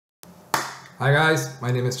Hi guys,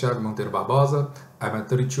 my name is Thiago Monteiro Barbosa. I'm a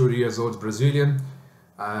 32 years old Brazilian,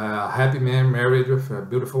 a happy man, married with a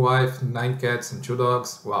beautiful wife, 9 cats and 2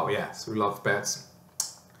 dogs. Wow, yes, we love pets.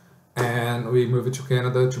 And we moved to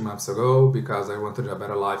Canada 2 months ago because I wanted a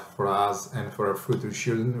better life for us and for our future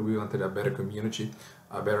children. We wanted a better community,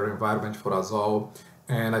 a better environment for us all.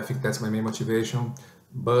 And I think that's my main motivation,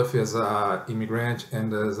 both as an immigrant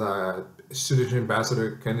and as a student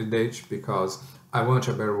ambassador candidate, because I want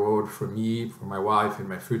a better world for me, for my wife, and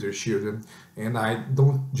my future children. And I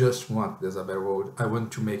don't just want there's a better world. I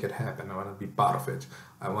want to make it happen. I want to be part of it.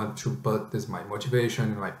 I want to put this my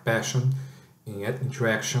motivation and my passion in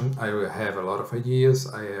interaction. I have a lot of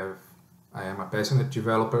ideas. I am a passionate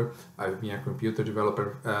developer. I've been a computer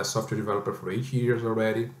developer, software developer for 8 years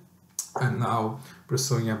already. I'm now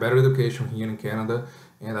pursuing a better education here in Canada,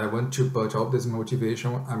 and I want to put all this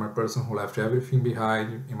motivation. I'm a person who left everything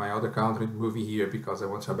behind in my other country, moving here because I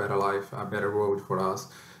want a better life, a better world for us,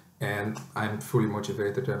 and I'm fully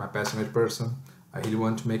motivated. I'm a passionate person. I really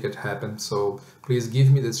want to make it happen. So please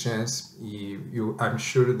give me this chance. I'm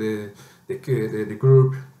sure the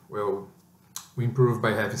group will improve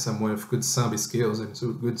by having someone with good Samba skills and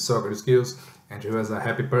good soccer skills, and who is a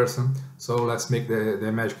happy person. So let's make the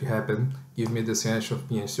magic happen. Give me the chance of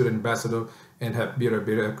being a student ambassador and have build a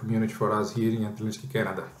better community for us here in Atlantic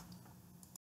Canada.